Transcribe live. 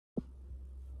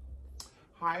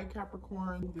Hi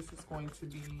Capricorn, this is going to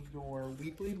be your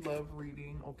weekly love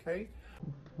reading, okay?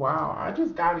 Wow, I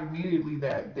just got immediately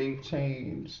that they've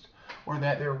changed or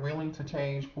that they're willing to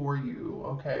change for you,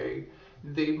 okay?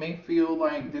 They may feel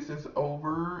like this is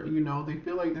over, they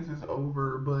feel like this is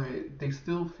over, but they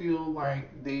still feel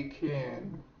like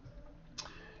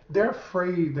they're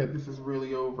afraid that this is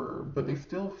really over, but they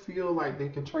still feel like they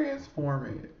can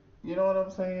transform it. You know what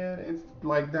I'm saying? It's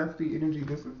like that's the energy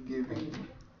this is giving.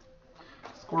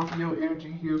 Scorpio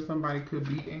energy here. Somebody could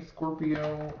be a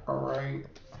Scorpio. All right.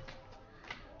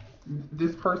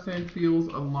 This person feels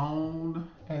alone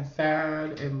and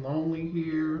sad and lonely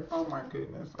here. Oh my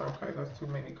goodness. Okay, that's too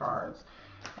many cards.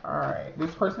 All right.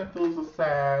 This person feels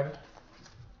sad.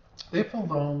 They feel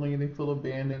lonely. They feel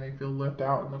abandoned. They feel left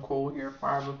out in the cold here.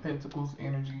 Five of Pentacles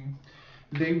energy.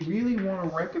 They really want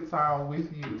to reconcile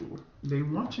with you. They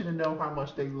want you to know how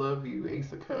much they love you.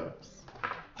 Ace of Cups.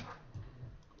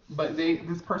 But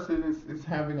this person is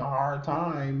having a hard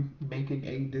time making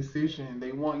a decision.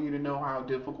 They want you to know how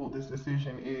difficult this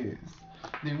decision is.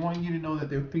 They want you to know that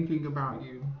they're thinking about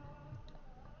you.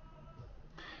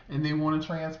 And they want to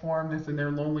transform this, and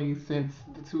they're lonely since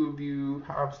the two of you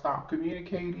have stopped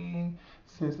communicating,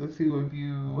 since the two of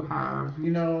you have,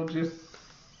 just,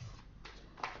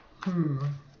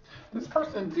 This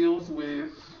person deals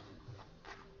with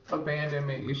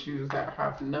abandonment issues that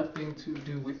have nothing to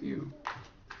do with you.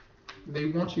 They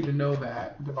want you to know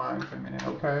that, Divine Feminine,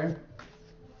 okay?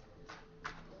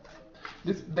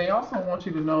 They also want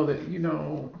you to know that,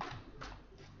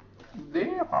 they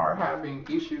are having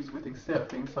issues with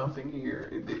accepting something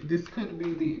here. This could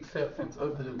be the acceptance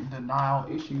of the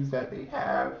denial issues that they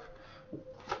have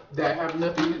that have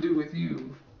nothing to do with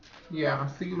you. Yeah,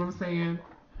 see what I'm saying?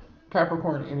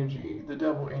 Capricorn energy, the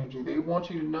devil energy. They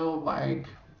want you to know, like,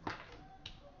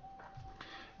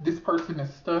 this person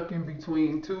is stuck in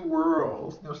between two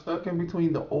worlds. They're stuck in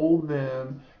between the old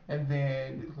them and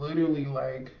then literally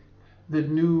like the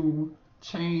new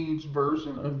changed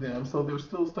version of them. So they're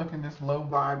still stuck in this low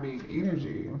vibing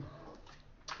energy.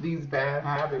 These bad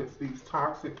habits, these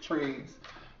toxic traits,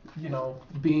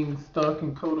 being stuck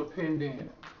and codependent.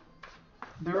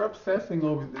 They're obsessing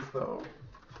over this though.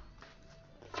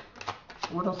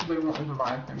 What else do they want the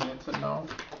Divine Feminine to know?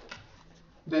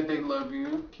 That they love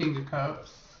you. King of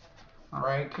Cups. All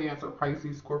right, Cancer,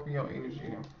 Pisces, Scorpio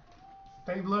energy.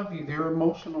 They love you. They're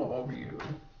emotional over you.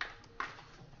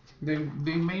 They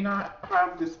may not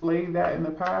have displayed that in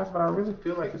the past, but I really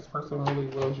feel like this person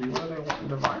really loves you. What do they want the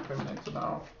Divine Feminine to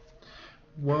know?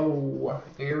 Whoa,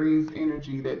 Aries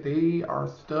energy, that they are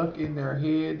stuck in their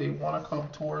head. They want to come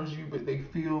towards you, but they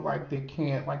feel like they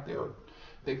can't, like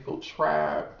they feel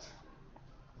trapped.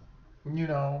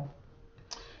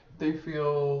 They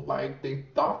feel like they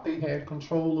thought they had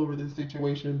control over the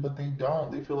situation, but they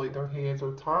don't. They feel like their hands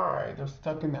are tied. They're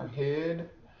stuck in their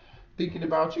head thinking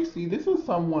about you. See, this is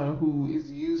someone who is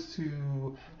used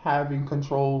to having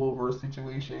control over a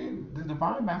situation. The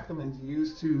Divine Masculine is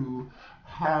used to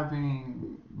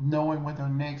knowing what their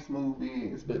next move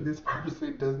is, but this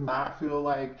person does not feel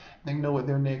like they know what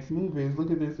their next move is.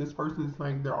 Look at this. This person is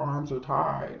like their arms are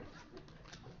tied.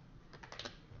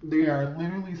 They are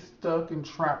literally stuck and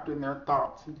trapped in their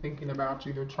thoughts and thinking about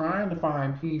you. They're trying to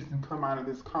find peace and come out of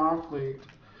this conflict,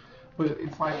 but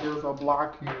it's like there's a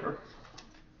block here.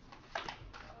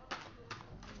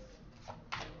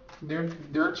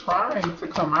 They're trying to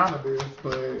come out of this,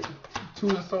 but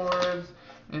Two of Swords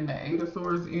and the Eight of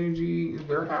Swords energy,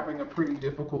 they're having a pretty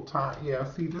difficult time. Yeah,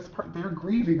 see, they're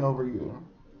grieving over you.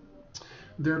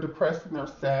 They're depressed and they're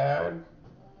sad.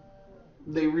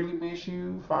 They really miss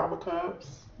you. Five of Cups.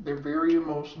 They're very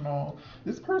emotional.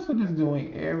 This person is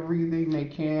doing everything they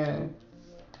can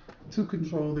to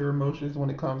control their emotions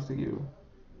when it comes to you.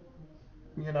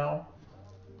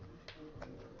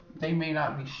 They may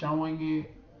not be showing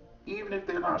it. Even if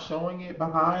they're not showing it,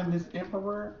 behind this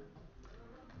Emperor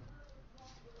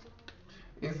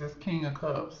is this King of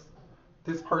Cups.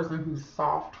 This person who's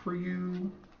soft for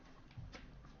you.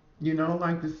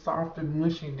 Like this soft and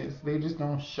mushiness. They just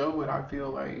don't show it, I feel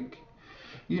like.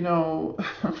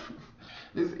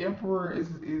 This Emperor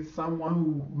is someone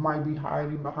who might be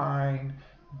hiding behind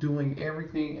doing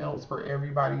everything else for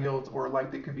everybody else, or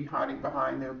like they could be hiding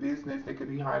behind their business, they could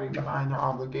be hiding behind their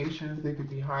obligations, they could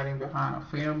be hiding behind a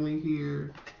family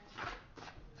here.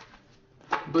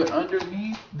 But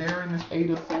underneath, they're in this Eight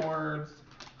of Swords,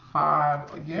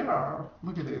 yeah,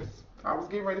 look at this. I was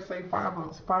getting ready to say five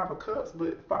of Cups,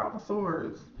 but Five of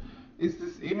Swords. It's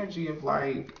this energy of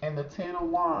like, and the Ten of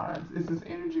Wands. It's this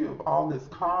energy of all this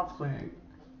conflict,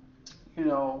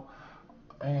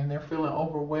 and they're feeling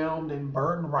overwhelmed and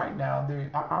burdened right now.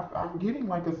 I'm getting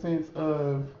like a sense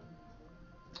of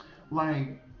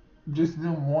like just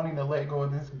them wanting to let go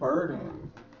of this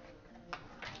burden.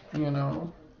 You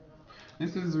know,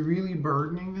 this is really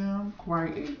burdening them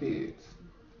quite a bit.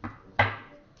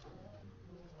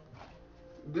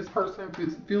 This person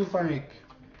feels like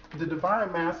the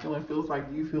divine masculine feels like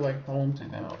you feel like home to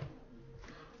them.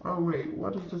 Oh wait,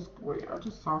 what is this? Wait, I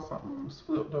just saw something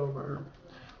flipped over.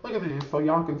 Look at this, so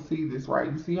y'all can see this,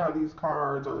 right? You see how these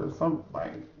cards are some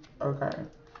like, okay.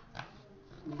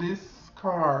 This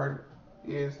card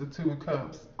is the Two of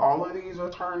Cups. All of these are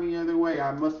turned the other way.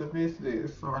 I must have missed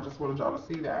this, so I just wanted y'all to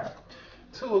see that.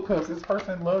 Two of Cups, this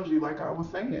person loves you like I was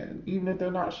saying, even if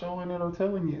they're not showing it or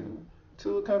telling you.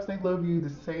 Two of Cups, they love you the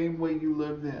same way you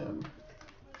love them.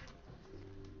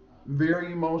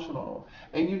 Very emotional.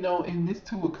 And you know, in this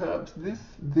Two of Cups, this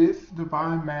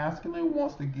divine masculine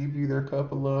wants to give you their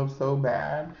cup of love so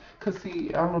bad. Cause see,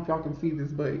 I don't know if y'all can see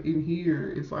this, but in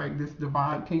here it's like this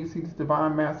divine, can you see this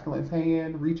divine masculine's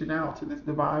hand reaching out to this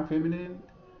divine feminine?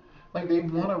 Like they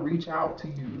want to reach out to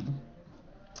you,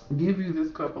 give you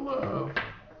this cup of love.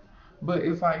 But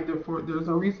it's like there's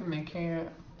a reason they can't.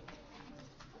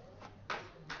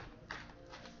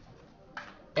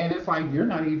 And it's like you're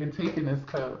not even taking this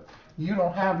cup. You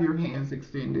don't have your hands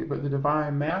extended, but the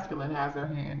divine masculine has their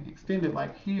hand extended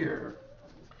like here.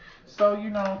 So, you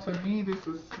know, to me, this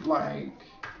is like,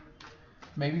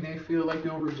 maybe they feel like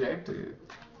you're rejected.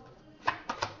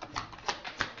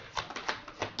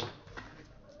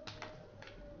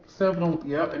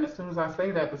 Yep, and as soon as I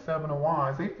say that, the Seven of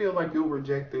Wands, they feel like you'll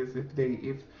reject this if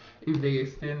they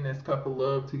extend this cup of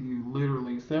love to you,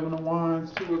 literally. Seven of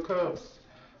Wands, Two of Cups.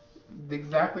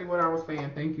 Exactly what I was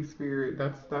saying. Thank you, Spirit.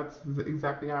 That's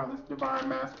exactly how this divine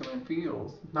masculine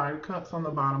feels. Nine of Cups on the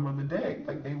bottom of the deck.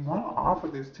 Like they want to offer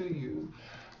this to you,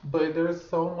 but there's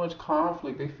so much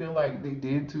conflict. They feel like they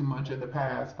did too much in the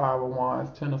past. Five of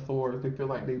Wands, Ten of Swords. They feel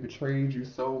like they betrayed you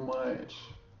so much.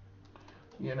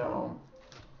 You know.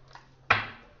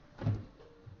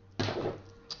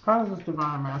 How does this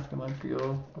divine masculine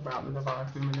feel about the divine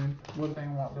feminine? What do they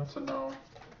want them to know?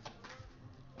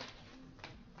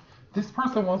 This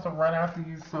person wants to run after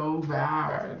you so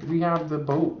bad. We have the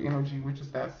boat energy, which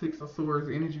is that Six of Swords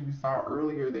energy we saw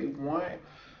earlier. They want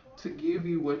to give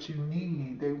you what you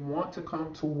need. They want to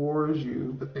come towards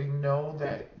you, but they know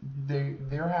that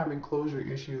they're having closure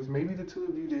issues. Maybe the two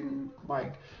of you didn't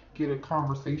like get a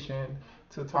conversation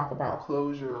to talk about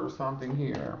closure or something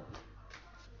here.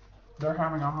 They're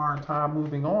having a hard time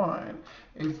moving on.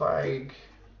 It's like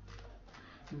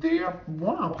they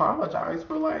want to apologize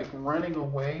for like running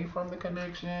away from the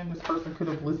connection. This person could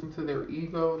have listened to their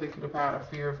ego. They could have had a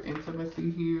fear of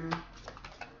intimacy here.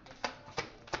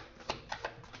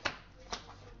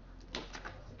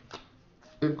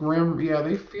 The grim, yeah,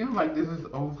 they feel like this is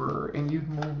over and you've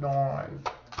moved on.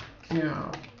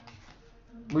 Yeah,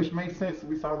 which makes sense.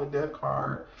 We saw the Death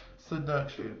card.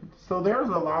 Seduction. So there's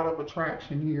a lot of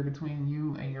attraction here between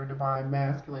you and your divine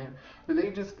masculine, but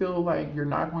they just feel like you're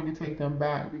not going to take them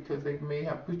back because they may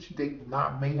have put you,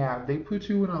 they put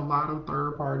you in a lot of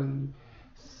third party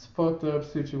fucked up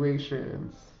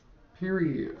situations.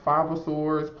 Period. Five of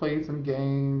Swords, play some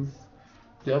games,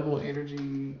 devil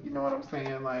energy, you know what I'm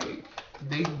saying? Like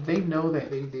they know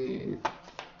that they did.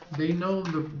 They know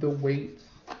the weight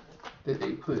that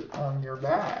they put on your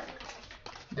back.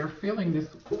 They're feeling this.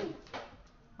 Ooh,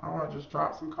 oh, I just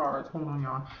dropped some cards. Hold on,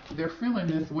 y'all. They're feeling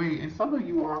this way, and some of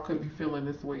you all could be feeling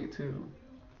this way too.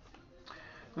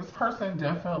 This person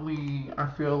definitely, I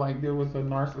feel like there was a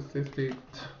narcissistic.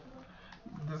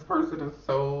 This person is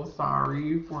so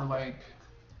sorry for like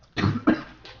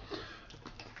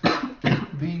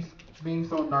being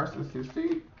so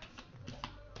narcissistic.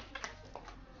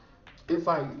 It's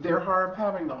like they're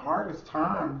having the hardest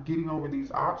time getting over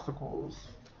these obstacles.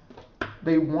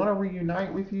 They want to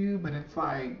reunite with you, but it's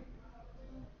like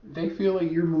they feel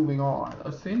like you're moving on.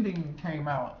 Ascending came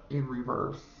out in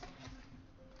reverse,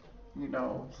 you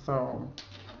know, so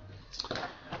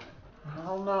I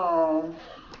don't know.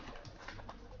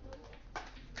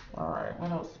 Alright, what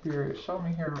else, Spirit? Show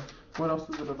me here. What else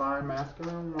is the divine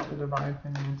masculine? Want the divine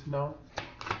feminine to know?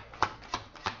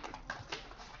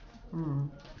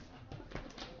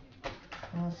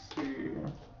 Let's see.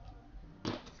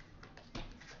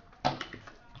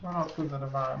 What else does the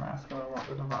divine masculine want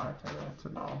the divine feminine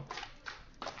to know?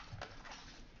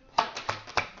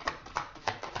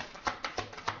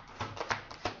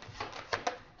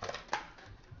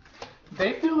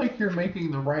 They feel like you're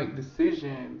making the right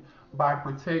decision, by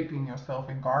protecting yourself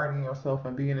and guarding yourself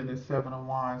and being in this Seven of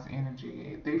Wands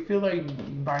energy. They feel like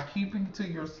by keeping to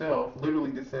yourself,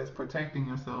 literally this says protecting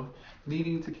yourself,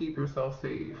 needing to keep yourself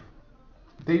safe.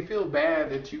 They feel bad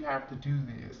that you have to do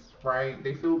this, right?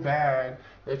 They feel bad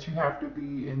that you have to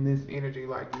be in this energy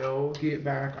like, no, get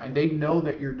back. And they know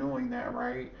that you're doing that,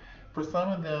 right? For some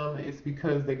of them, it's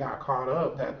because they got caught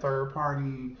up, that third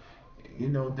party,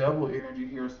 double energy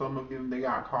here. Some of them, they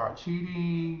got caught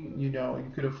cheating. You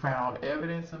could have found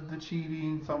evidence of the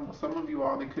cheating. Some of you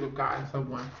all, they could have gotten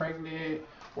someone pregnant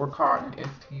or caught an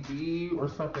STD or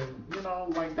something,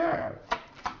 like that.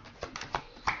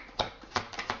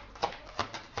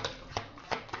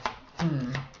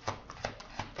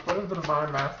 What does the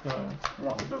divine masculine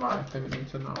want the divine feminine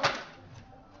to know?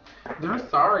 They're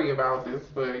sorry about this,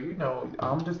 but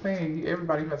I'm just saying,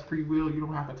 everybody has free will. You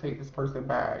don't have to take this person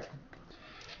back.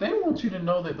 They want you to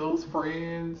know that those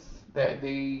friends that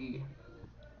they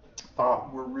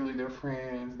thought were really their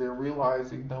friends, they're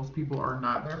realizing those people are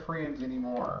not their friends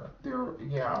anymore.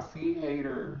 See,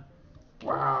 hater.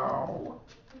 Wow.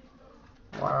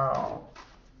 Wow.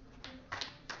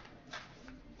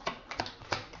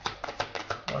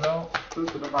 What else does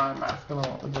the divine masculine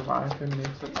want the divine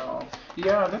feminine to know?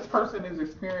 Yeah, this person is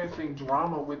experiencing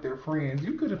drama with their friends.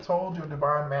 You could have told your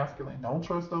divine masculine, don't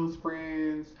trust those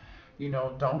friends.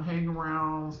 Don't hang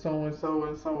around so and so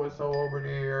and so and so over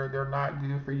there. They're not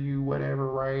good for you, whatever,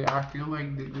 right? I feel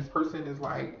like this person is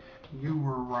like, you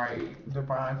were right.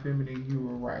 Divine feminine, you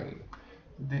were right.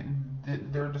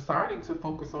 They're deciding to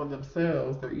focus on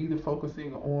themselves. They're either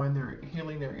focusing on their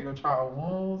healing their inner child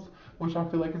wounds, which I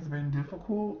feel like has been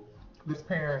difficult. This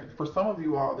parent, for some of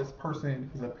you all, this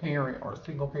person is a parent or a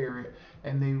single parent,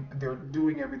 and they're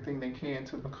doing everything they can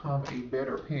to become a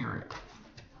better parent.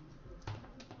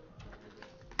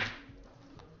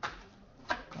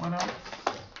 What else?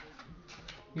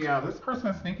 Yeah, this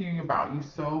person's thinking about you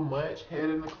so much, head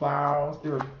in the clouds.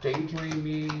 They're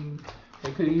daydreaming.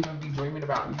 They could even be dreaming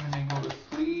about you when they go to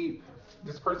sleep.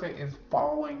 This person is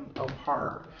falling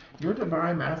apart. Your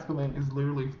divine masculine is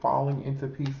literally falling into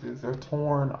pieces. They're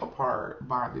torn apart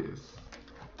by this.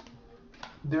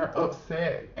 They're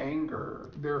upset, anger.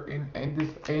 They're in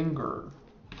this anger,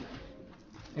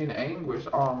 in anguish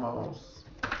almost.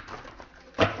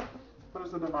 What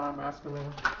is the divine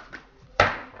masculine?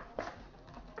 I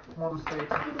want to say to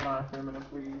the divine feminine,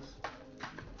 please.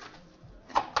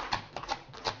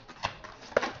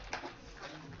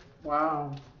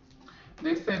 Wow.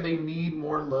 They said they need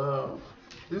more love.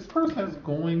 This person's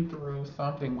going through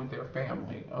something with their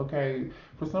family, okay?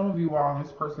 For some of you all,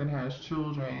 this person has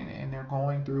children and they're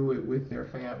going through it with their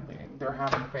family. They're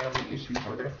having family issues,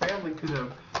 or their family could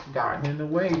have gotten in the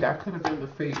way. That could have been the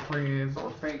fake friends or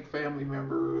fake family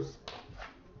members.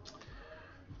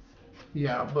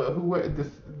 Yeah, but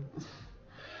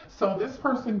so this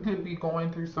person could be going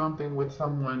through something with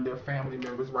someone, their family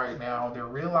members right now. They're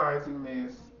realizing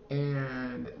this,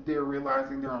 and they're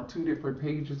realizing they're on two different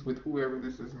pages with whoever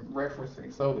this is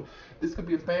referencing. So this could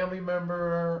be a family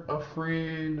member, a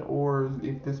friend, or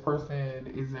if this person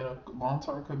is in a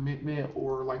long-term commitment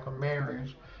or like a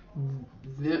marriage.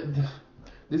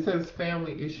 This says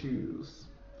family issues,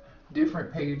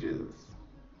 different pages.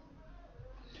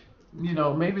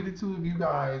 Maybe the two of you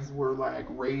guys were like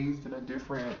raised in a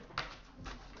different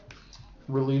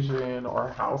religion or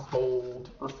household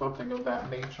or something of that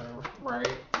nature, right?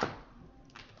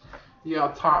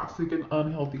 Yeah, toxic and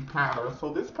unhealthy patterns.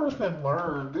 So this person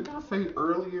learned, didn't I say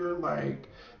earlier, like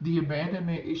the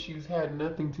abandonment issues had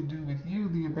nothing to do with you.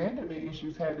 The abandonment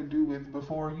issues had to do with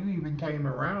before you even came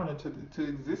around into to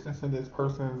existence in this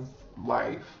person's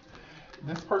life.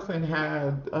 This person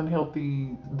had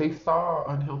they saw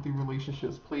unhealthy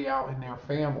relationships play out in their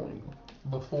family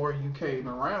before you came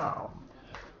around.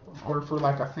 Or for,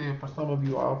 like I said, for some of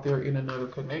you out there in another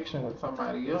connection with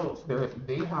somebody else,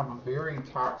 they have a very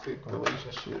toxic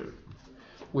relationship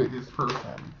with this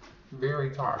person. Very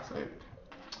toxic.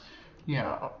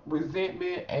 Yeah,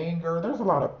 resentment, anger. There's a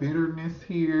lot of bitterness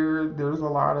here. There's a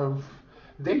lot of,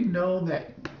 they know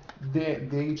that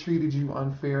they treated you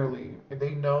unfairly.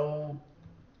 They know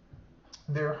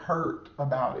they're hurt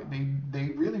about it.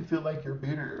 They really feel like you're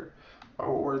bitter.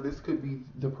 Or this could be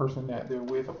the person that they're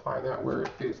with. Apply that where it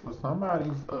fits. But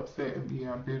somebody's upset and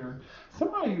being bitter.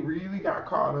 Somebody really got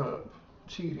caught up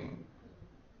cheating.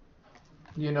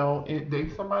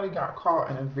 Somebody got caught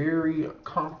in a very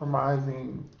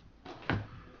compromising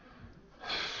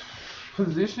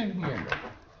position here.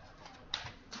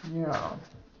 Yeah.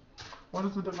 What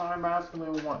does the divine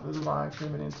masculine want the divine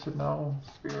feminine to know?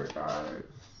 Spirit guides.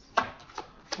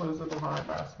 What is the divine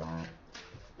masculine?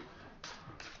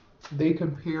 They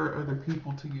compare other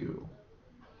people to you.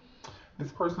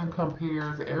 This person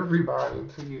compares everybody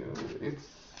to you.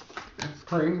 It's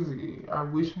crazy. I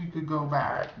wish we could go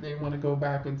back. They want to go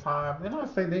back in time. Then I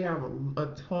say they have a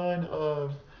ton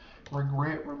of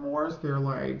regret, remorse. They're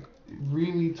like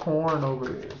really torn over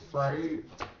this, right?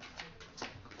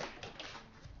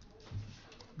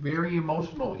 Very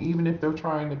emotional. Even if they're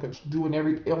trying to doing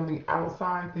every on the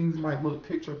outside, things might look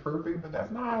picture perfect, but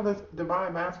that's not how this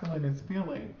divine masculine is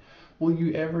feeling. Will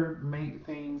you ever make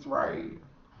things right?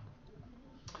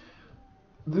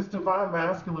 This divine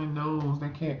masculine knows they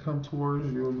can't come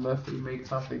towards you unless they make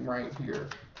something right here.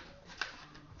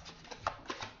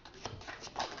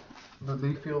 But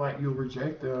they feel like you'll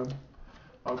reject them.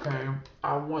 Okay,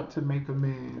 I want to make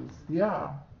amends.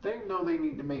 Yeah, they know they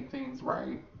need to make things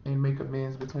right and make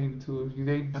amends between the two of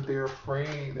you. But they're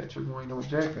afraid that you're going to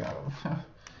reject them.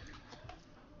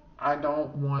 I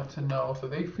don't want to know. So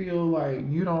they feel like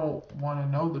you don't want to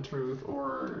know the truth,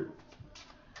 or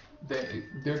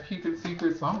they're keeping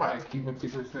secrets. Somebody's keeping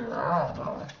secrets here. I don't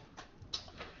know.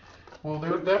 Well,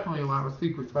 there's definitely a lot of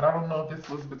secrets, but I don't know if this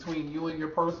was between you and your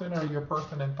person or your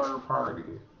person and third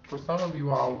party. For some of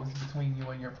you all, it was between you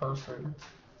and your person.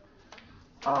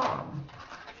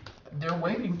 They're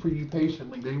waiting for you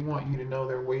patiently. They want you to know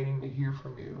they're waiting to hear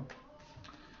from you.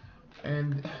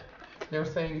 And they're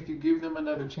saying if you give them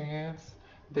another chance,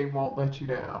 they won't let you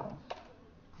down.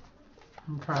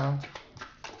 Okay.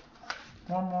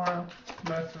 One more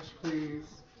message, please.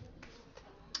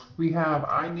 We have,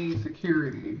 I need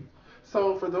security.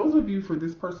 So for those of you, for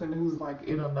this person who's like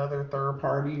in another third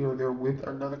party or they're with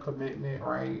another commitment,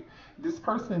 right? This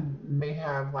person may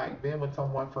have like been with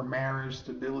someone for marriage,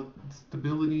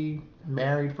 stability,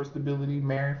 married for stability,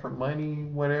 married for money,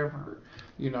 whatever,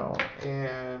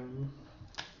 and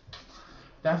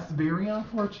that's very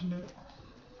unfortunate.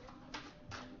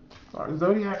 Our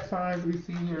zodiac signs we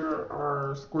see here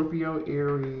are Scorpio,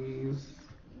 Aries,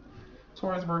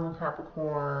 Taurus, Virgo,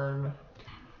 Capricorn,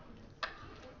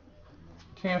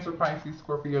 Cancer, Pisces,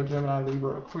 Scorpio, Gemini,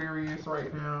 Libra, Aquarius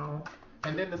right now.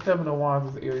 And then the Seven of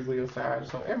Wands is Aries, Leo, Sag.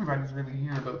 So everybody's really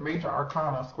here. But major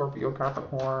arcana, Scorpio,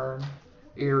 Capricorn,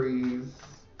 Aries.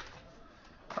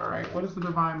 All right, what does the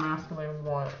divine masculine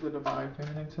want the divine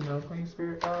feminine to know, please,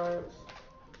 spirit guides?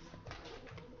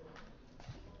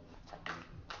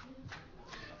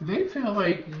 They feel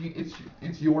like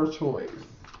it's your choice.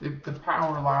 The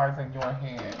power lies in your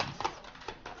hands.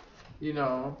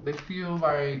 They feel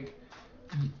like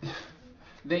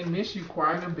they miss you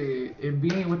quite a bit, and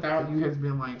being without you has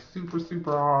been like super,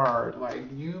 super hard. Like,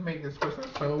 you make this person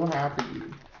so happy.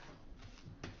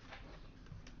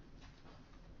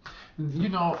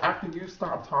 After you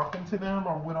stop talking to them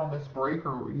or went on this break,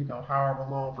 or however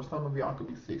long, for some of y'all could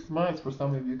be 6 months, for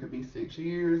some of you could be 6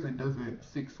 years, it doesn't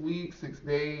 6 weeks, 6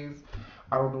 days.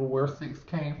 I don't know where 6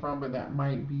 came from, but that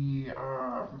might be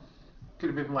could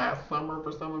have been last summer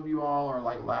for some of you all, or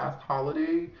like last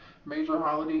holiday, major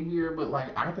holiday here. But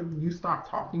like after you stop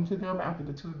talking to them, after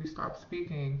the two of you stop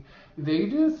speaking, they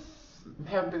just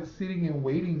have been sitting and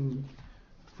waiting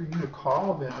for you to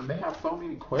call them. They have so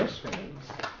many questions.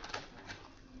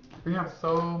 They have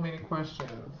so many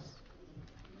questions.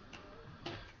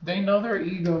 They know their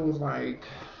ego is like,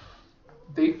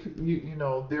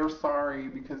 they're sorry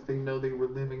because they know they were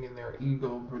living in their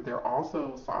ego, but they're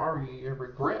also sorry and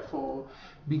regretful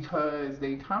because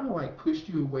they kind of like pushed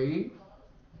you away.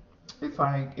 It's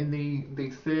like, and they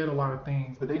said a lot of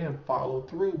things, but they didn't follow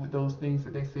through with those things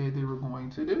that they said they were going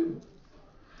to do.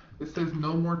 It says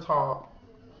no more talk.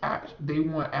 They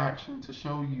want action to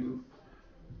show you.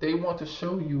 They want to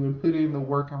show you and put in the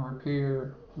work and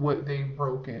repair what they've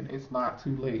broken. It's not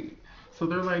too late. So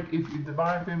they're like, if the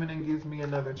divine feminine gives me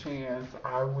another chance,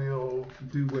 I will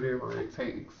do whatever it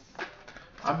takes.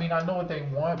 I mean, I know what they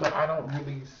want, but I don't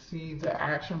really see the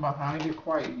action behind it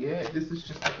quite yet. This is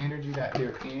just the energy that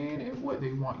they're in and what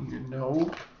they want you to know.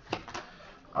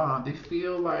 They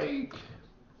feel like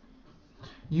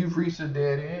you've reached a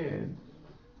dead end.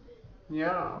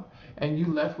 Yeah. And you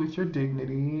left with your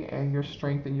dignity and your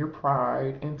strength and your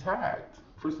pride intact.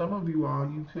 For some of you all,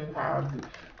 you could have,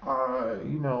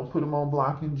 put them on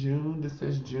block in June. This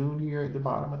says June here at the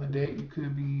bottom of the deck. You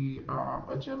could be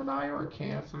a Gemini or a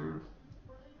Cancer.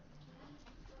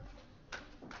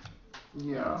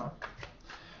 Yeah.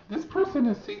 This person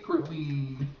is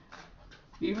secretly,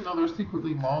 even though they're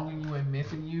secretly longing you and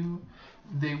missing you,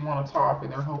 they want to talk,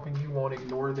 and they're hoping you won't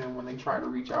ignore them when they try to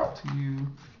reach out to you.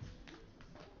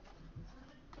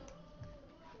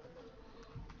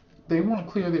 They want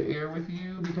to clear the air with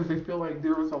you because they feel like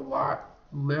there was a lot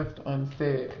left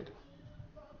unsaid.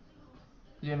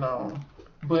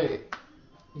 But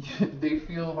They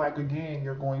feel like, again,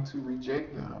 you're going to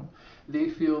reject them. They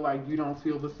feel like you don't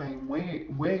feel the same way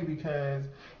because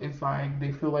it's like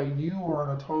they feel like you are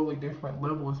on a totally different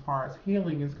level as far as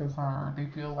healing is concerned. They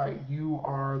feel like you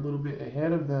are a little bit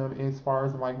ahead of them as far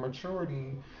as like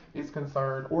maturity is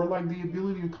concerned, or like the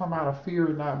ability to come out of fear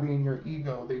and not being your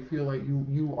ego. They feel like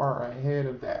you are ahead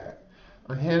of that,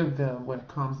 ahead of them when it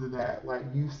comes to that. Like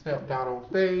you stepped out on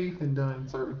faith and done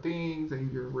certain things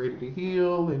and you're ready to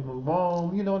heal and move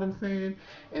on, you know what I'm saying?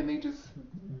 And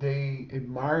they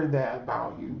admire that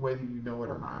about you, whether you know it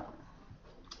or not.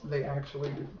 They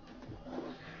actually do.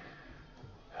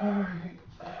 Alright.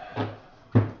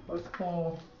 Let's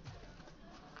pull,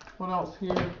 what else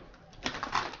here?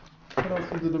 What else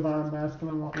does the divine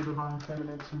masculine want the divine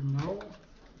feminine to know?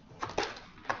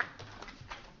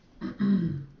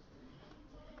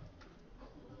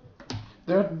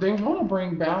 They want to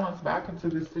bring balance back into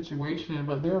this situation,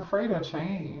 but they're afraid of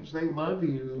change. They love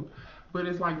you, but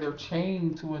it's like they're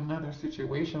chained to another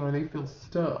situation or they feel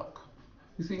stuck.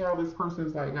 You see how this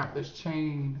person's like got this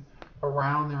chain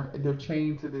around they're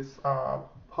chained to this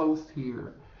post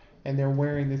here, and they're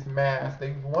wearing this mask.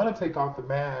 They want to take off the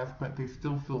mask, but they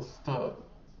still feel stuck.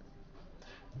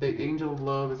 The angel of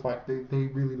love is like they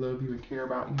really love you and care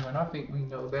about you, and I think we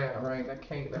know that, right?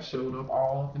 That showed up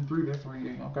all up and through this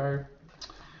reading, okay?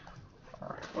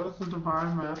 Alright, what does the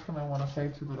divine masculine want to say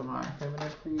to the divine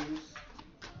feminine, please?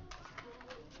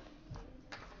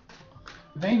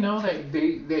 They know that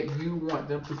you want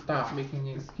them to stop making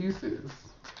excuses.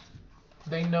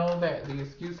 They know that the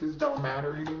excuses don't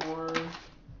matter anymore.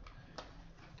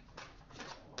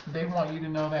 They want you to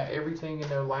know that everything in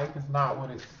their life is not what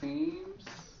it seems.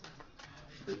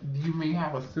 You may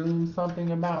have assumed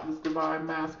something about this divine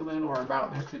masculine or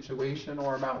about their situation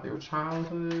or about their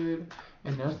childhood,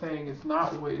 and they're saying it's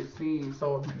not what it seems.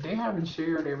 So if they haven't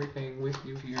shared everything with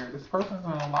you here, this person's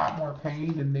in a lot more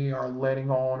pain than they are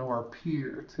letting on or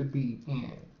appear to be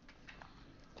in.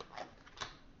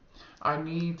 I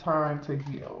need time to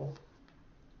heal.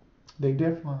 They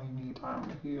definitely need time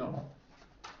to heal.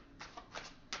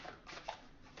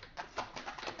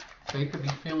 They could be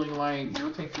feeling like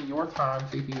you're taking your time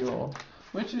to heal,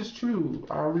 which is true.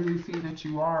 I really see that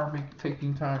you are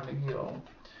taking time to heal.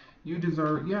 You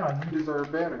deserve, yeah, you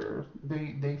deserve better.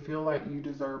 They feel like you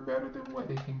deserve better than what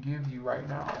they can give you right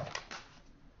now.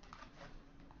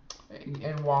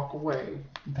 And walk away.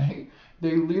 They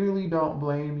literally don't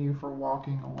blame you for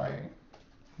walking away.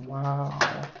 Wow.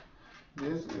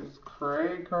 This is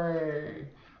cray.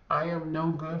 I am no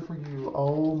good for you.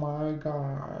 Oh my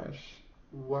gosh.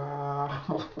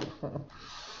 Wow.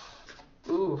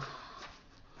 Oof.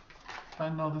 I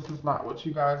know this is not what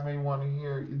you guys may want to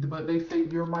hear, but they say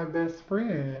you're my best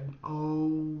friend.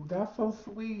 Oh, that's so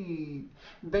sweet.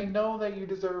 They know that you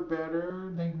deserve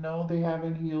better. They know they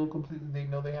haven't healed completely. They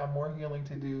know they have more healing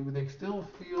to do, but they still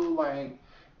feel like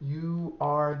you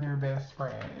are their best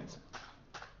friend.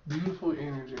 Beautiful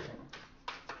energy.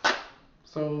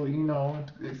 So,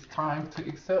 it's time to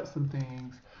accept some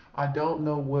things. I don't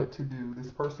know what to do.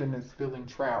 This person is feeling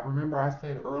trapped. Remember I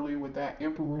said earlier with that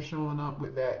Emperor showing up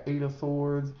with that Eight of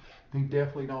Swords, they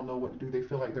definitely don't know what to do. They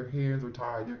feel like their hands are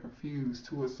tied. They're confused.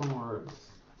 Two of Swords.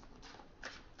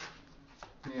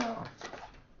 Yeah.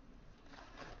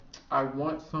 I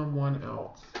want someone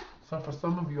else. So for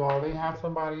some of you all, they have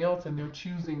somebody else and they're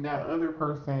choosing that other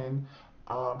person,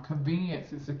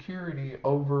 convenience and security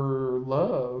over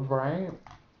love, right?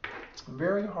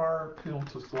 Very hard pill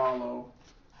to swallow.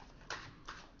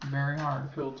 Very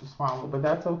hard pill to swallow, but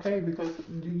that's okay because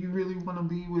do you really want to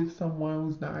be with someone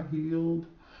who's not healed,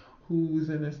 who's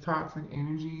in this toxic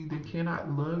energy? They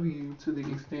cannot love you to the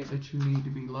extent that you need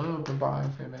to be loved,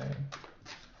 divine feminine.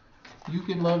 You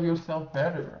can love yourself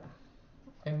better.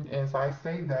 And as I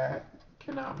say that,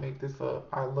 cannot make this up.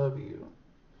 I love you.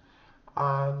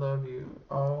 I love you.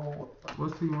 Oh,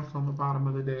 let's see what's on the bottom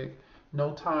of the deck.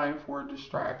 No time for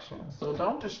distraction. So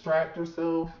don't distract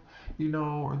yourself,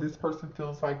 or this person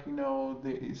feels like,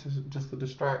 it's just a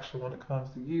distraction when it comes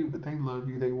to you, but they love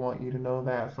you. They want you to know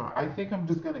that. So I think I'm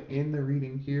just going to end the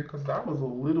reading here because that was a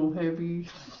little heavy.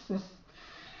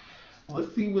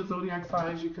 Let's see what zodiac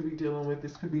signs you could be dealing with.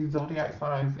 This could be zodiac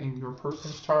signs in your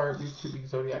person's chart. These could be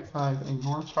zodiac signs in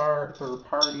your chart, third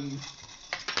parties,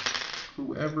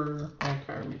 whoever.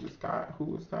 Okay, we just got, who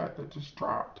was that just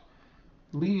dropped?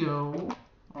 Leo.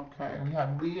 Okay, we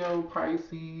have Leo,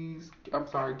 Pisces,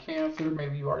 Cancer.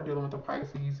 Maybe you are dealing with the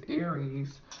Pisces,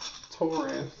 Aries,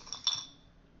 Taurus,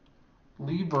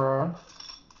 Libra.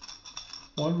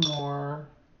 One more,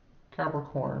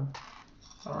 Capricorn.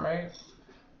 All right.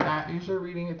 That is your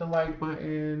reading. Hit the like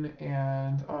button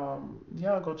and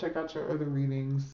yeah, go check out your other readings.